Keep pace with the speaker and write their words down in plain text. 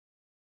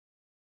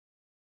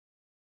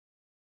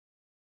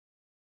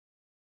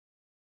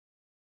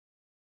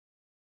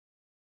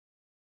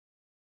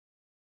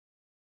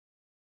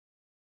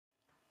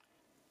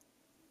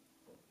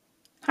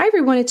Hi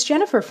everyone, it's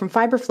Jennifer from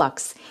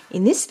Fiberflux.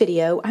 In this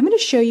video, I'm going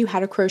to show you how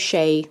to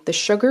crochet the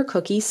sugar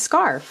cookie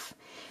scarf.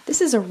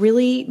 This is a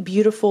really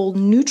beautiful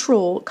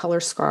neutral color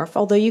scarf,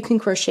 although you can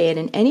crochet it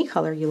in any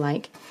color you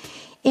like.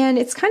 And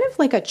it's kind of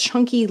like a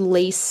chunky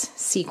lace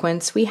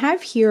sequence. We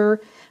have here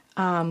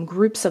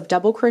groups of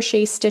double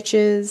crochet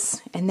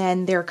stitches, and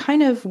then they're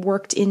kind of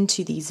worked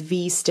into these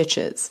V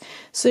stitches.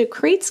 So it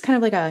creates kind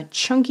of like a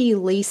chunky,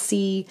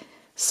 lacy,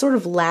 sort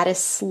of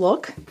lattice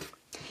look.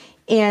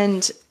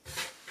 And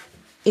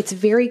it's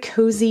very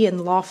cozy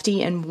and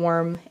lofty and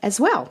warm as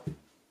well.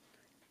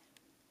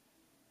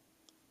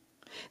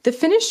 The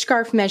finished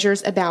scarf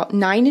measures about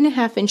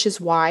 9.5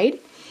 inches wide,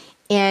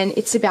 and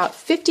it's about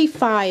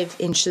 55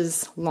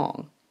 inches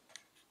long.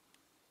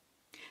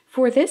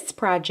 For this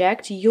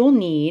project, you'll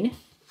need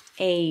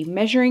a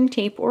measuring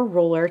tape or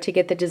ruler to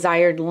get the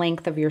desired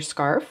length of your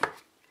scarf,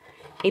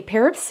 a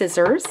pair of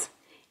scissors,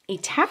 a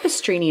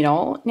tapestry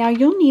needle. Now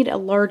you'll need a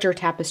larger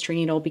tapestry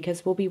needle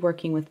because we'll be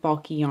working with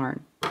bulky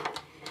yarn.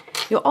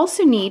 You'll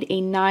also need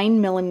a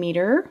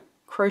 9mm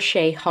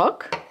crochet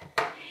hook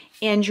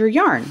and your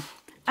yarn.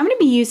 I'm going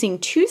to be using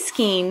 2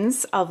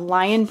 skeins of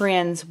Lion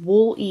Brand's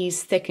Wool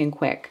Ease Thick and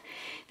Quick.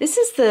 This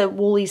is the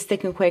Wool Ease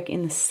Thick and Quick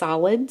in the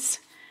solids,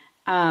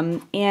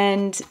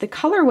 and the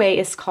colorway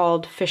is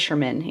called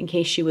Fisherman, in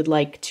case you would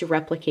like to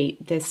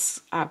replicate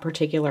this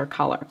particular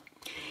color.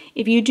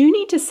 If you do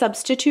need to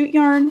substitute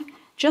yarn,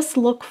 just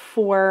look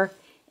for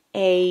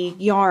a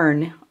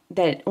yarn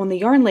that on the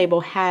yarn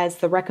label has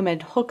the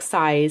recommended hook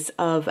size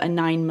of a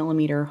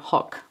 9mm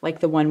hook,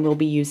 like the one we'll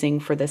be using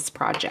for this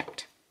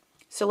project.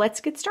 So let's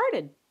get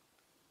started.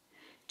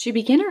 To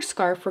begin our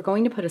scarf, we're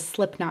going to put a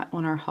slip knot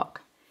on our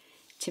hook.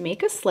 To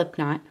make a slip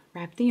knot,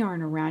 wrap the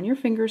yarn around your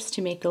fingers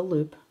to make a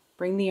loop,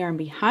 bring the yarn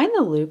behind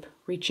the loop,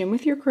 reach in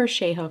with your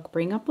crochet hook,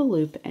 bring up a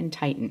loop, and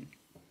tighten.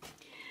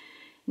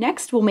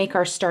 Next, we'll make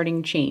our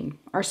starting chain.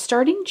 Our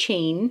starting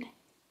chain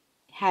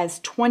has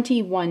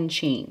 21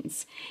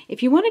 chains.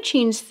 If you want to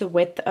change the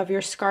width of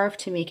your scarf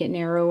to make it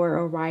narrower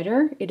or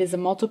wider, it is a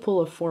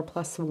multiple of 4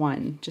 plus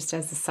 1, just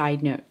as a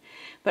side note.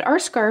 But our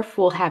scarf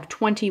will have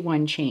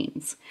 21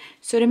 chains.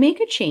 So to make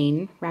a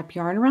chain, wrap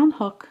yarn around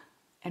hook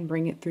and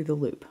bring it through the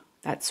loop.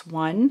 That's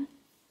 1,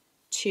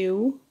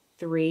 2,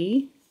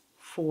 3,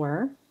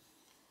 4,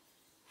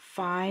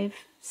 5,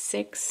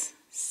 6,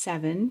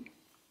 7,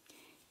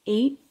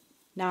 8,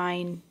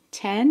 9,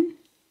 10,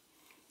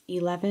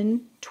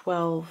 11,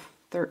 12,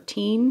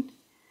 13,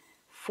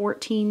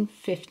 14,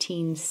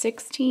 15,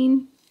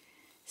 16,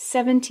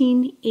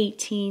 17,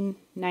 18,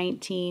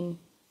 19,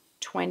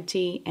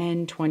 20,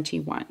 and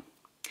 21.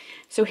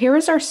 So here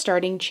is our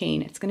starting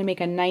chain. It's going to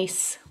make a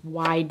nice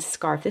wide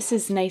scarf. This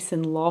is nice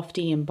and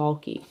lofty and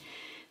bulky.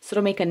 So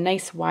it'll make a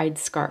nice wide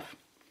scarf.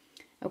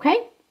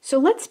 Okay, so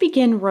let's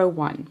begin row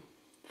 1.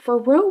 For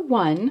row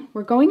 1,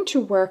 we're going to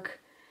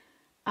work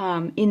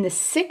in the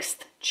 6th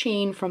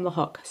chain from the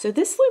hook. So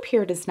this loop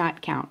here does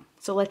not count.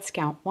 So let's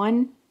count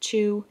 1,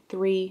 2,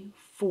 3,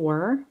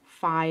 4,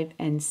 5,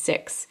 and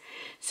 6.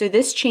 So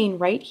this chain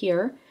right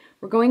here,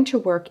 we're going to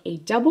work a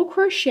double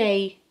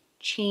crochet,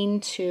 chain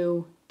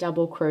 2,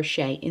 double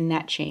crochet in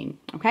that chain.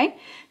 Okay?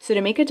 So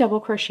to make a double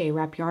crochet,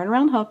 wrap yarn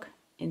around hook,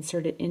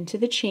 insert it into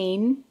the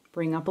chain,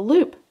 bring up a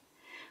loop.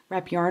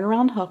 Wrap yarn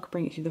around hook,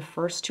 bring it through the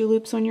first 2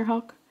 loops on your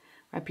hook.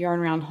 Wrap yarn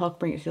around hook,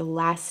 bring it through the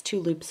last 2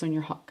 loops on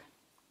your hook.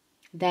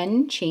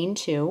 Then chain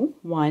 2,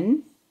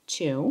 1,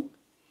 2.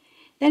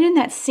 Then in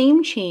that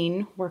same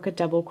chain, work a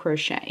double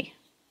crochet.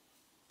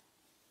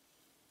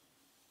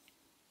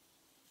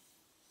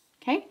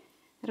 Okay,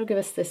 that'll give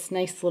us this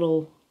nice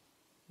little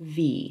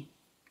V.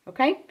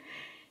 Okay,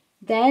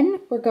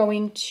 then we're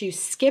going to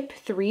skip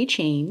 3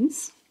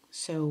 chains.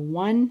 So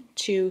 1,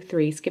 2,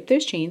 3, skip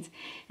those chains.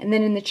 And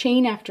then in the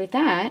chain after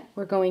that,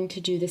 we're going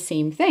to do the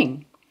same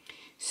thing.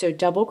 So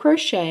double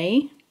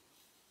crochet.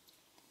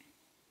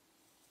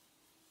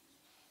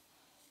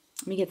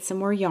 Let me get some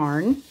more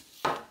yarn.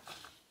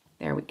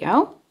 There we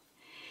go.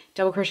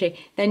 Double crochet,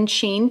 then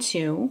chain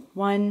 2,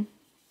 1,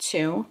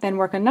 2, then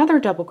work another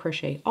double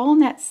crochet, all in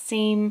that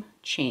same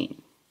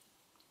chain.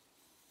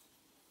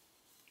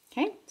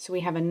 Okay, so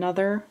we have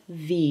another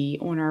V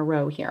on our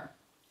row here.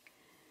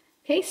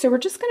 Okay, so we're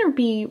just going to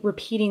be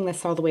repeating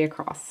this all the way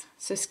across.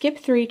 So skip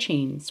 3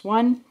 chains,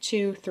 1,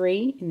 2,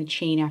 3, in the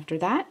chain after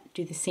that,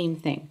 do the same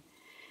thing.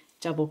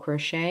 Double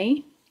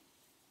crochet,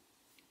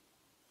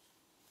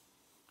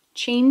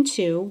 chain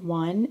 2,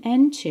 1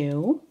 and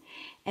 2,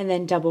 and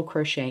then double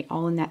crochet,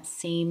 all in that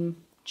same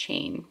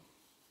chain.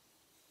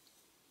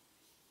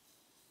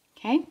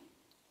 Okay,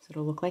 so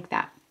it'll look like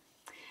that.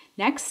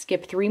 Next,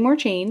 skip 3 more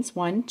chains,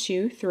 1,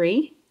 2,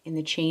 3. In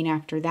the chain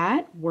after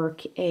that,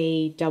 work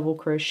a double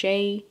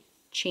crochet,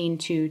 chain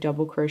 2,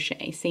 double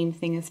crochet. Same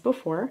thing as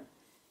before.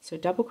 So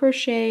double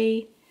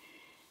crochet,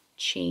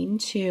 chain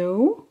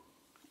 2,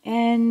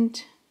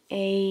 and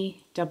a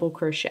double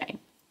crochet.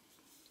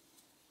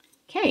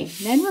 Okay,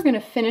 then we're going to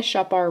finish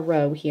up our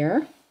row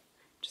here.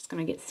 Just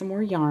going to get some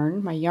more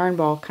yarn. My yarn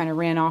ball kind of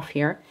ran off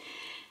here.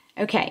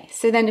 Okay,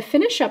 so then to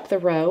finish up the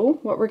row,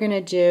 what we're going to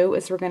do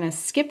is we're going to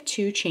skip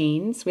 2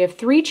 chains. We have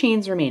 3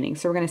 chains remaining,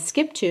 so we're going to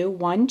skip 2,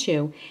 1,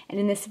 2, and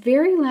in this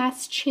very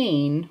last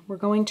chain, we're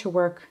going to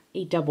work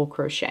a double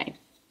crochet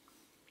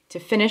to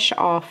finish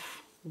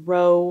off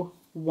row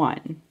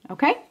 1,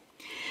 okay?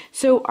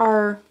 So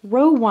our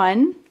row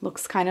 1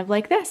 looks kind of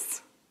like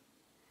this.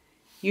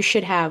 You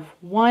should have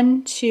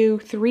 1, 2,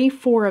 3,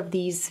 4 of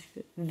these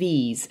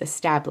V's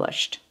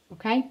established,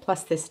 okay?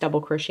 Plus this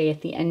double crochet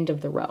at the end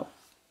of the row.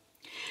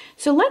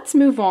 So let's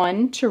move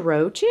on to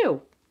row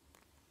 2.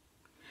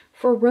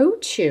 For row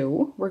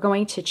 2, we're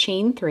going to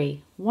chain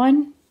 3.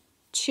 1,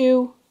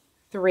 2,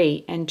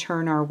 3, and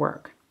turn our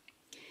work.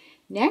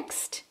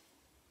 Next,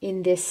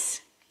 in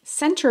this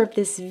center of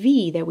this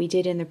V that we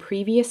did in the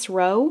previous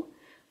row,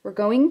 we're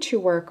going to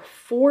work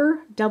 4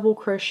 double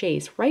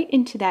crochets right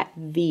into that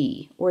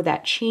V, or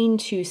that chain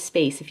 2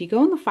 space. If you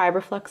go in the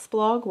Fiberflex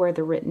blog where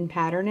the written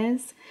pattern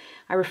is,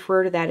 I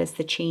refer to that as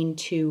the chain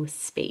 2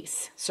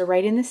 space. So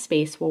right in this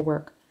space we'll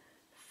work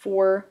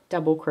 4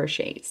 double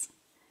crochets.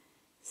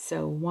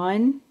 So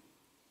 1,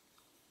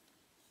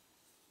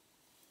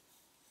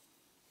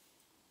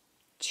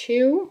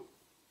 2,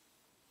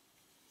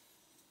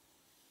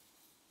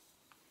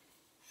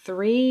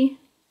 3,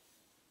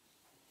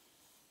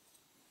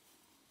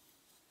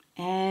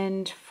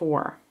 and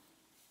 4.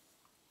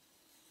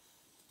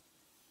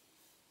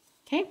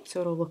 Okay, so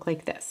it'll look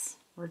like this.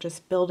 We're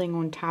just building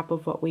on top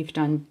of what we've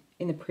done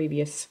in the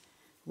previous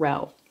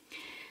row.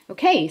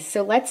 Okay,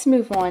 so let's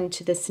move on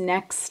to this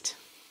next.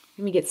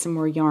 Let me get some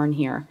more yarn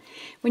here.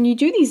 When you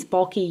do these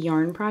bulky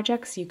yarn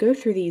projects, you go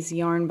through these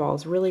yarn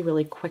balls really,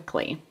 really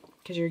quickly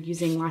because you're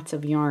using lots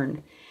of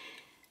yarn.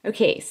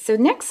 Okay, so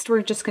next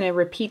we're just going to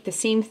repeat the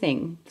same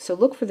thing. So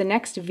look for the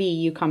next V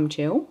you come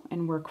to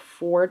and work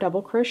 4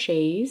 double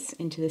crochets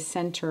into the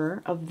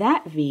center of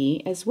that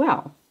V as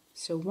well.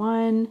 So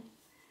 1,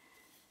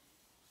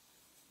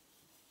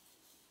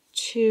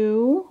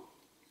 2,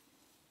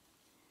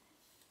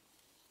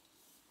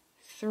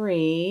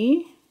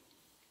 3,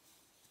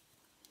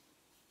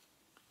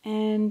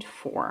 and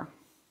 4.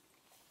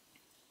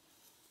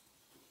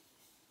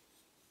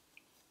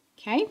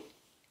 Okay.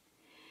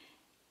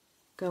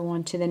 Go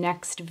on to the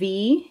next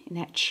V, in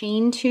that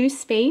chain 2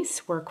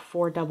 space, work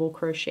 4 double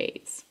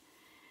crochets.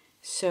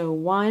 So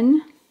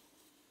 1,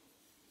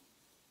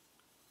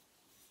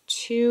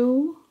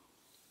 2,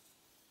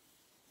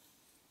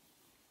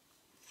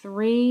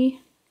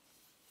 3,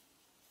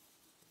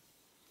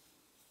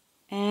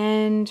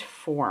 and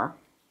 4.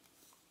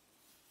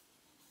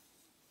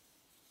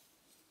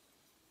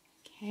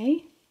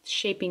 Okay,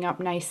 shaping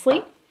up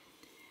nicely.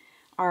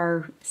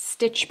 Our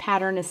stitch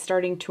pattern is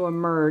starting to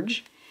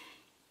emerge.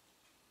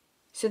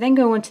 So then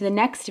go into the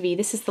next V.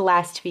 This is the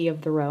last V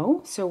of the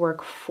row. So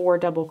work 4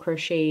 double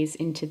crochets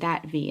into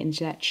that V,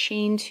 into that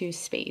chain 2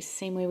 space.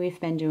 Same way we've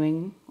been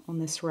doing on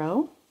this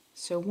row.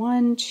 So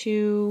 1,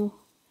 2,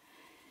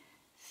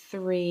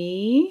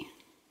 3,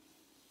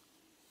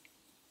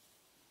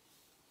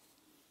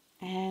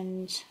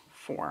 and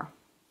 4.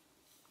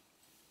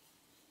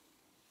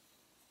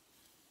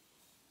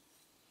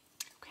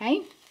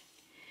 Okay,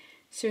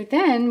 so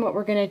then what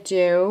we're going to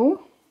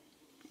do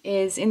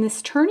is in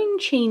this turning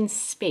chain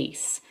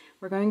space,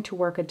 we're going to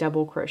work a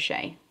double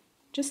crochet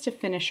just to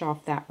finish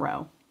off that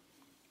row,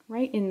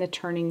 right in the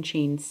turning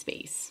chain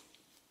space.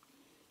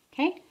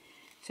 Okay,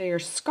 so your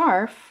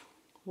scarf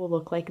will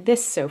look like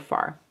this so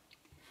far.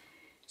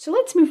 So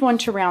let's move on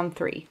to round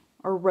 3,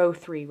 or row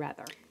 3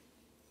 rather.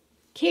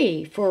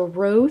 Okay, for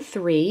row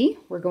 3,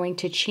 we're going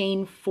to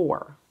chain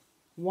 4.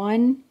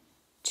 1,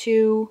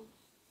 2,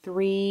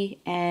 3,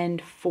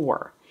 and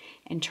 4,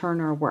 and turn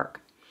our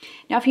work.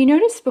 Now if you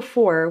noticed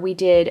before, we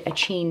did a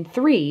chain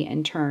 3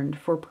 and turned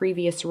for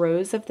previous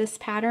rows of this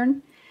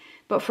pattern,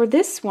 but for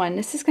this one,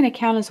 this is going to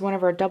count as one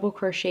of our double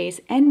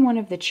crochets and one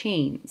of the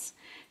chains.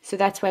 So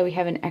that's why we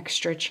have an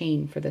extra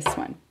chain for this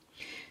one.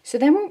 So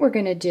then what we're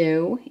going to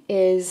do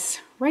is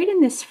right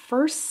in this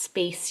first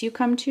space you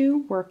come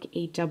to, work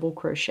a double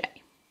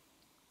crochet.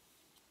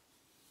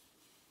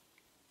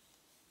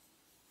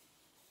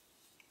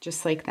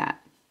 Just like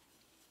that.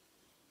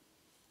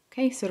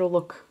 Okay, so it'll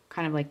look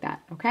kind of like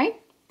that, okay?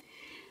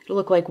 It'll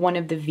look like one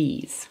of the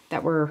V's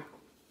that we're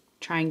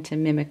trying to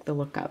mimic the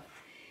look of.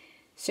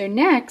 So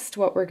next,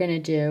 what we're going to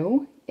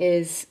do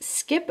is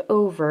skip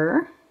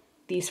over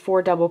these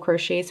 4 double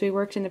crochets we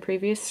worked in the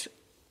previous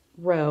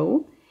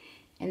row,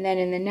 and then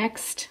in the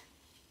next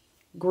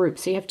group,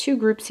 so you have 2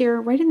 groups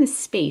here, right in the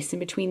space in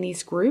between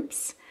these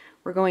groups,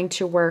 we're going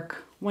to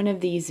work one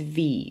of these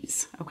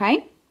V's,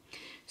 okay?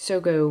 So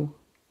go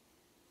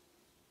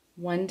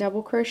 1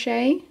 double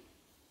crochet,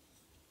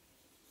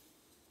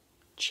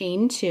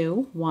 chain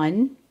 2,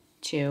 1,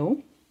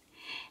 2,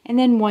 and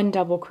then 1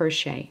 double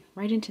crochet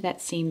right into that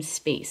same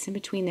space in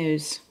between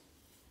those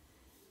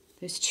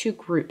 2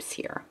 groups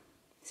here.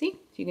 See?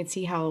 So you can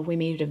see how we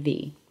made it a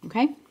V,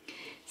 okay?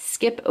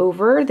 Skip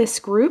over this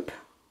group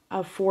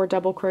of 4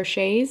 double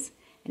crochets,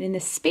 and in the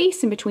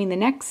space in between the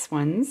next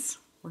ones,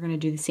 we're going to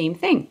do the same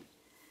thing.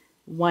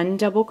 1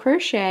 double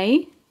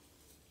crochet,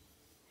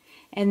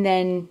 and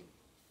then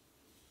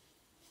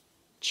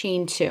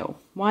chain 2,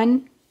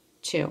 1,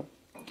 2,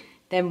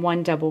 then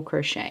 1 double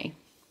crochet,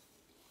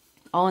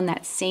 all in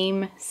that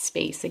same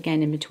space,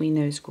 again in between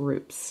those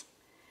groups.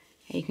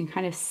 Okay, you can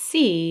kind of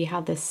see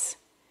how this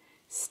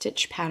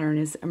stitch pattern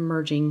is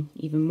emerging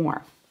even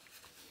more.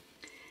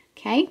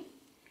 Okay,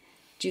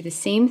 do the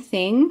same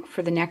thing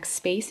for the next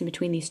space in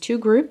between these two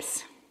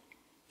groups.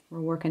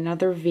 We'll work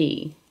another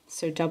V.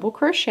 So double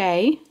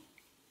crochet,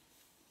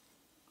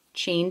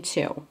 chain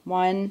 2,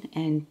 1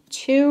 and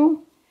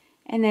 2,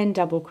 and then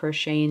double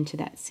crochet into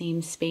that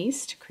same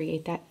space to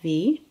create that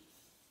V.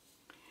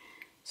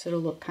 So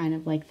it'll look kind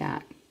of like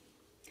that.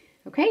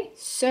 Okay,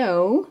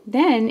 so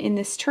then in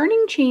this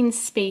turning chain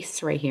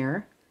space right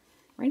here,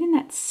 right in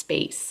that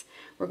space,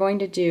 we're going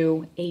to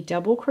do a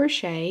double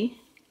crochet,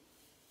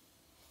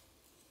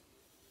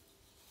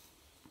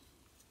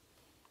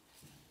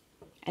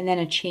 and then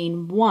a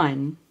chain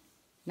 1,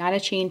 not a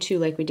chain 2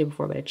 like we did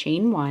before, but a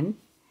chain 1,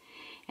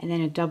 and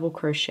then a double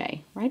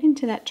crochet right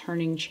into that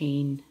turning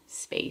chain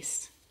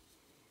space.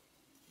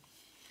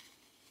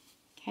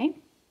 Okay,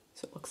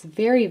 so it looks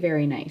very,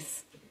 very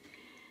nice.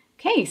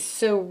 Okay,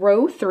 so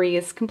row 3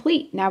 is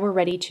complete. Now we're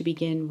ready to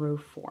begin row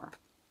 4.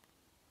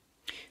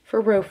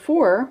 For row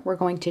 4, we're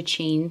going to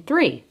chain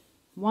 3.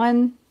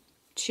 1,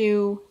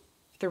 2,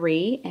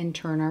 3, and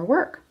turn our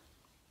work.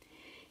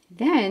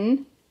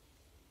 Then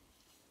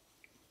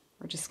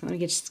we're just going to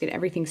get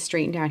everything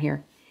straightened out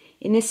here.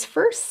 In this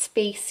first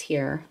space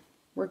here,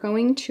 we're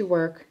going to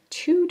work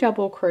 2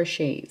 double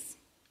crochets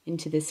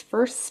into this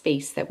first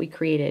space that we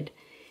created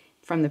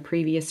from the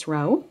previous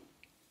row.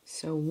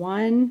 So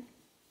 1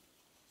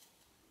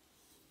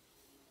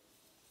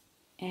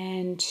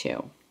 and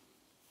 2.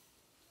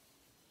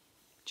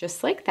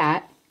 Just like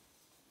that.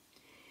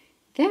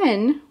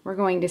 Then we're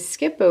going to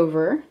skip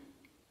over,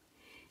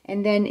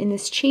 and then in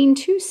this chain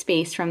 2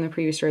 space from the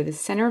previous row, the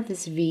center of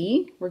this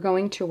V, we're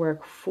going to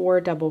work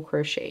 4 double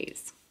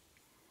crochets.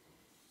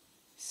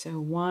 So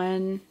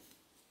 1,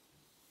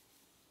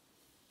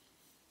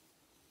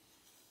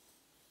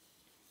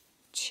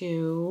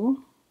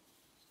 2,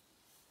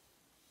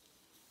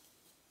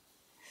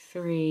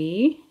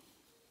 3,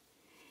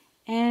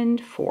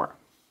 and 4.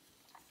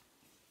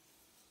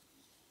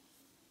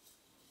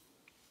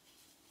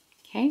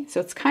 Okay, so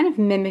it's kind of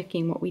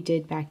mimicking what we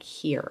did back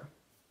here.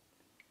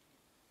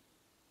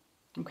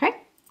 Okay,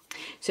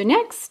 so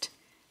next,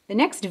 the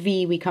next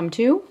V we come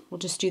to, we'll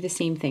just do the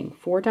same thing.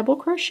 4 double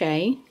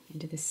crochet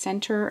into the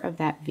center of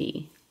that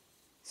V.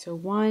 So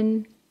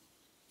 1,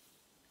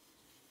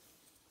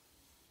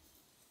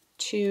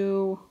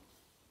 2,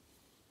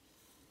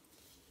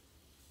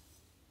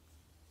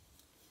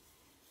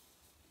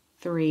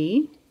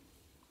 3,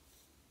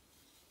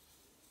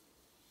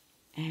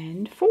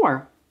 and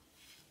 4.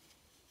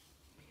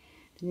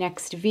 The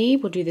next V,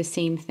 we'll do the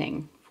same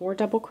thing. 4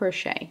 double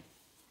crochet.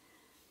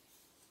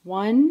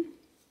 1,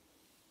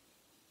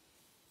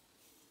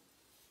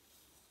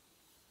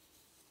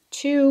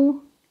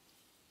 2,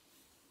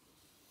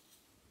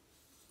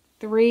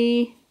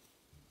 3,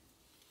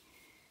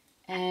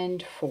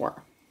 and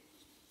 4.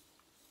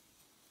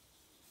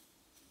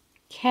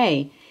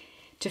 Okay,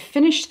 to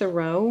finish the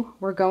row,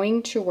 we're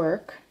going to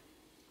work,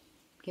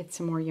 get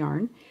some more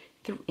yarn,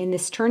 in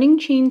this turning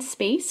chain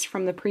space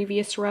from the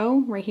previous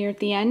row, right here at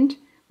the end,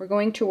 we're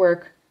going to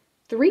work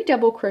 3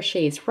 double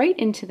crochets right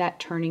into that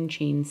turning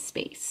chain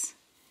space.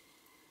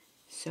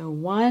 So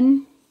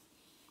 1,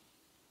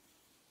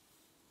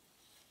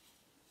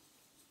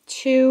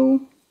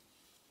 2,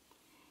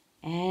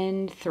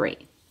 and 3.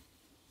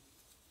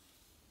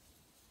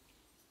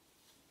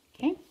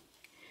 Okay,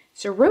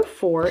 so row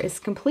 4 is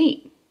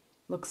complete.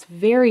 Looks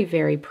very,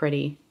 very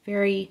pretty.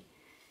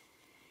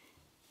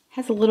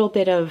 Has a little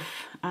bit of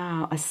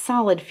a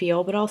solid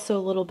feel, but also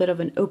a little bit of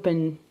an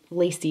open,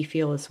 lacy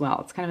feel as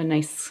well. It's kind of a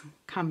nice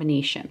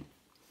combination.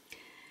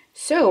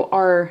 So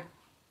our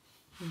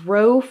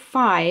row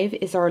 5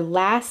 is our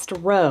last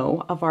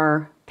row of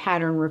our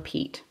pattern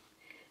repeat.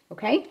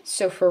 Okay,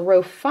 so for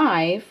row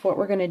 5, what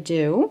we're going to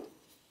do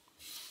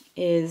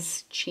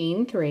is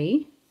chain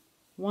 3,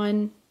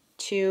 1,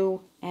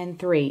 2, and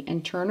 3,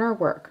 and turn our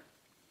work.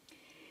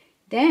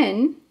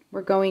 Then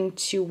we're going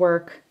to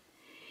work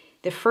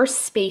the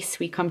first space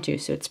we come to.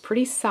 So it's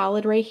pretty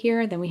solid right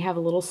here. Then we have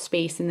a little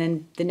space, and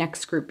then the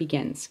next group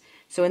begins.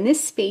 So in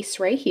this space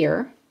right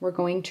here, we're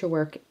going to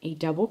work a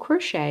double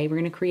crochet. We're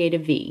going to create a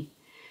V.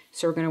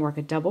 So we're going to work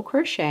a double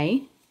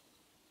crochet,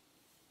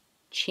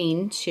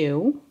 chain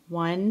 2,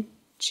 1,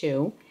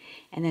 2,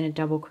 and then a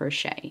double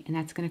crochet. And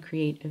that's going to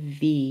create a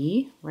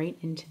V right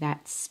into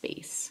that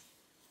space.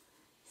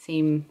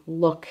 Same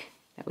look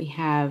that we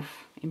have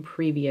in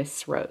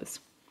previous rows.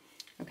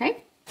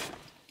 Okay?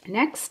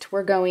 Next,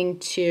 we're going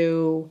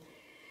to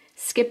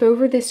skip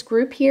over this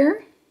group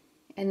here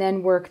and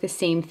then work the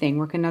same thing.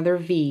 Work another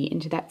V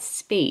into that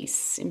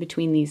space in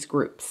between these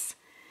groups.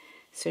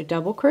 So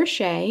double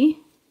crochet,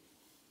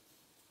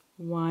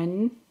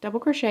 1 double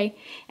crochet,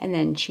 and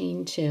then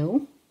chain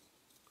 2,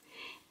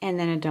 and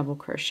then a double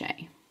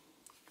crochet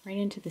right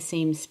into the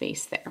same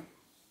space there.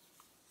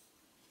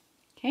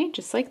 Okay,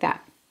 just like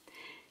that.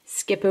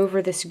 Skip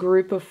over this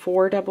group of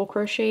 4 double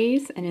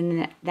crochets, and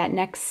in that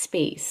next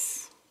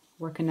space,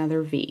 work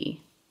another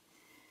V.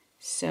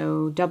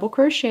 So double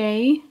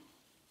crochet,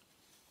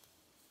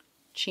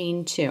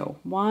 chain 2,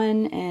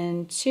 1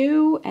 and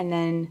 2, and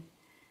then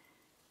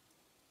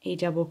a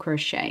double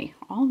crochet,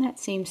 all in that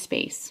same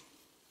space.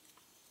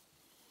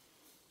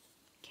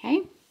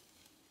 Okay,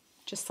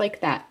 just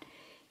like that.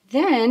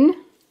 Then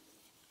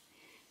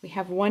we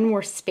have one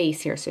more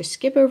space here, so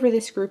skip over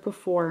this group of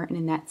 4, and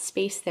in that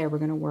space there we're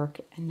going to work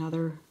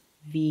another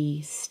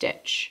V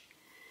stitch.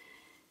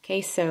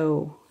 Okay,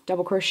 so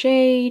double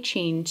crochet,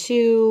 chain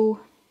 2,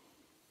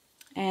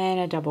 and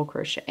a double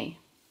crochet.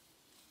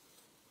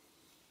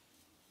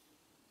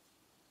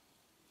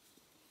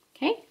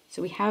 Okay,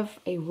 so we have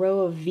a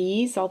row of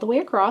V's all the way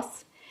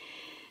across.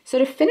 So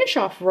to finish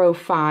off row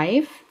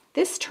 5,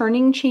 this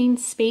turning chain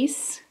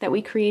space that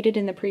we created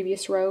in the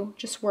previous row,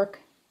 just work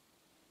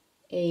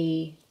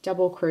a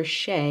double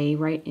crochet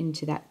right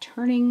into that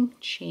turning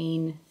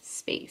chain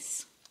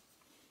space.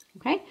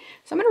 Okay,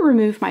 so I'm going to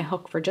remove my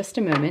hook for just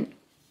a moment.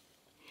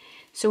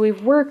 So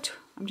we've worked,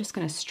 I'm just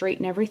going to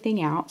straighten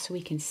everything out so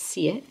we can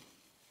see it.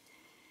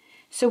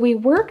 So we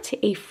worked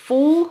a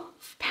full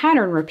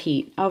pattern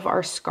repeat of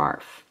our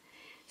scarf.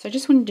 So I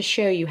just wanted to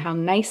show you how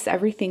nice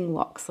everything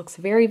looks. Looks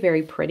very,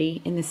 very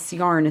pretty in this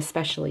yarn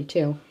especially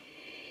too.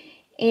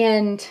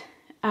 And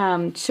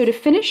so to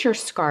finish your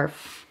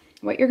scarf,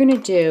 what you're going to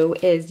do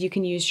is you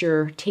can use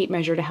your tape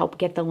measure to help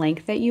get the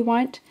length that you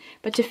want.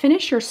 But to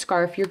finish your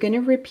scarf, you're going to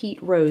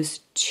repeat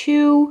rows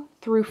 2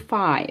 through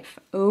 5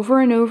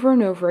 over and over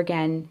and over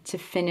again to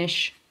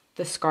finish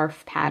the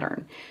scarf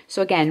pattern.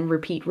 So again,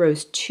 repeat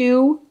rows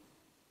 2,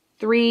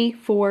 3,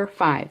 4,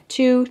 5,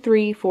 2,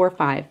 3, 4,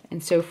 5,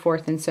 and so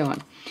forth and so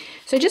on.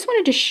 So I just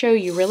wanted to show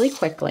you really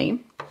quickly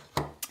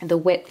the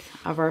width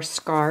of our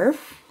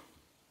scarf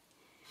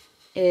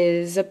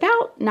is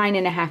about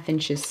 9.5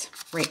 inches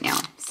right now.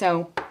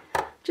 So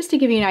just to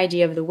give you an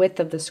idea of the width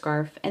of the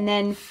scarf. And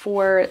then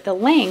for the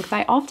length,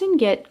 I often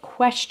get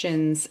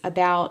questions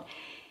about,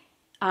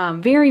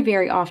 very,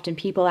 very often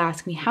people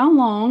ask me, how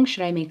long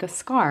should I make a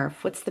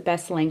scarf? What's the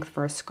best length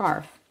for a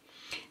scarf?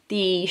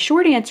 The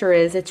short answer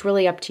is it's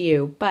really up to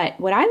you. But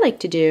what I like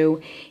to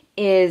do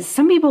is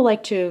some people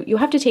like to, you'll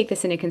have to take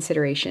this into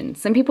consideration.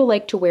 Some people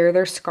like to wear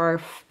their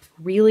scarf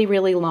really,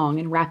 really long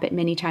and wrap it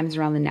many times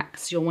around the neck.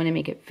 So you'll want to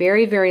make it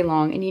very, very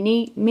long, and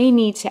you may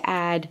need to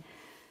add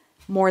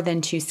more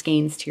than 2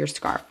 skeins to your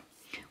scarf.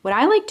 What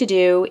I like to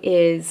do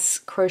is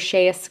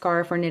crochet a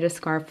scarf or knit a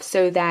scarf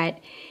so that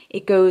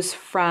it goes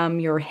from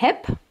your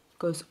hip,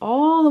 goes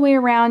all the way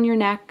around your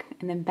neck,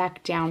 and then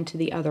back down to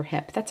the other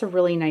hip. That's a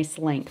really nice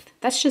length.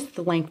 That's just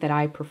the length that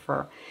I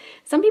prefer.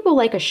 Some people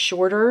like a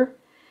shorter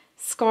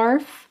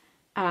scarf.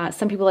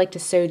 Some people like to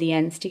sew the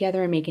ends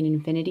together and make an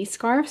infinity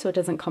scarf so it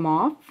doesn't come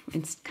off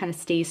and kind of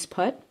stays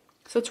put.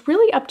 So it's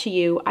really up to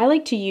you. I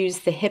like to use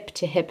the hip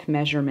to hip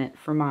measurement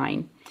for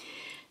mine.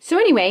 So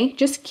anyway,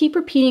 just keep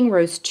repeating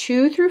rows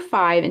 2 through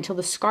 5 until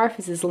the scarf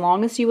is as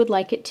long as you would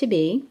like it to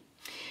be.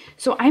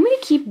 So I'm going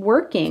to keep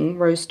working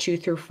rows 2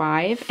 through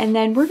 5, and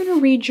then we're going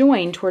to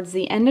rejoin towards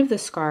the end of the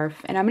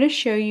scarf, and I'm going to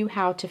show you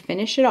how to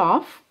finish it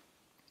off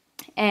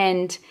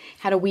and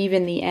how to weave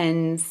in the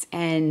ends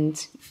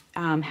and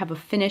have a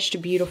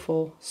finished,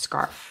 beautiful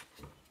scarf.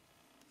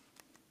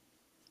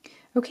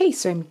 Okay,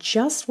 so I'm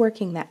just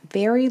working that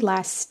very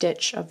last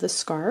stitch of the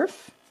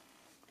scarf,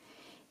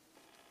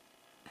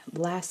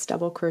 last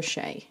double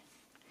crochet.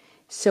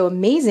 So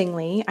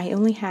amazingly, I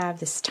only have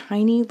this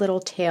tiny little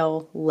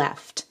tail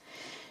left.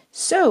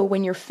 So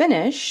when you're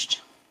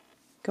finished,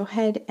 go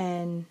ahead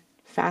and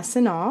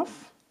fasten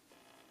off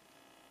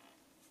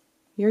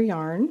your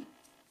yarn,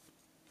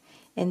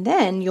 and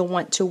then you'll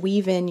want to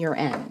weave in your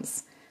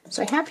ends.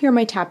 So I have here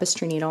my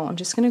tapestry needle. I'm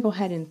just going to go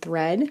ahead and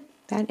thread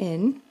that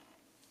in.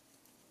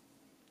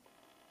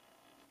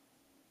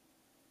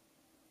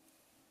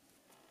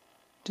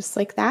 Just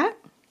like that.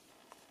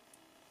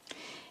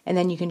 And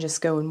then you can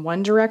just go in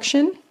one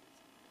direction.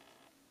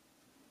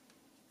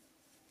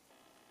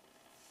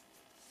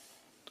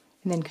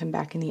 And then come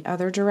back in the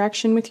other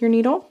direction with your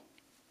needle.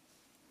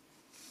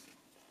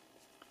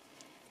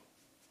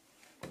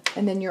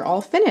 And then you're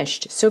all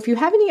finished. So if you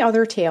have any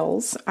other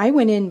tails, I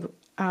went in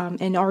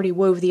and already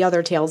wove the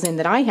other tails in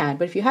that I had,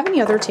 but if you have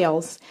any other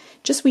tails,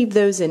 just weave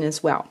those in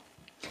as well.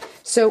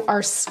 So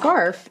our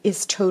scarf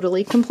is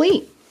totally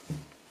complete.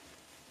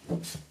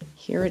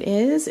 Here it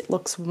is. It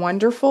looks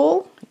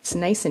wonderful. It's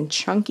nice and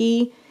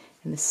chunky,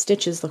 and the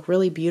stitches look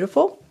really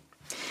beautiful.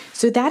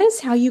 So that is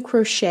how you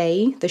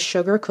crochet the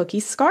sugar cookie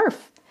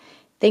scarf.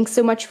 Thanks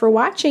so much for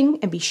watching,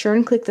 and be sure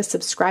and click the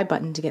subscribe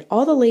button to get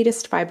all the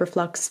latest Fiber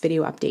Flux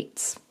video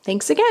updates.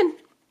 Thanks again.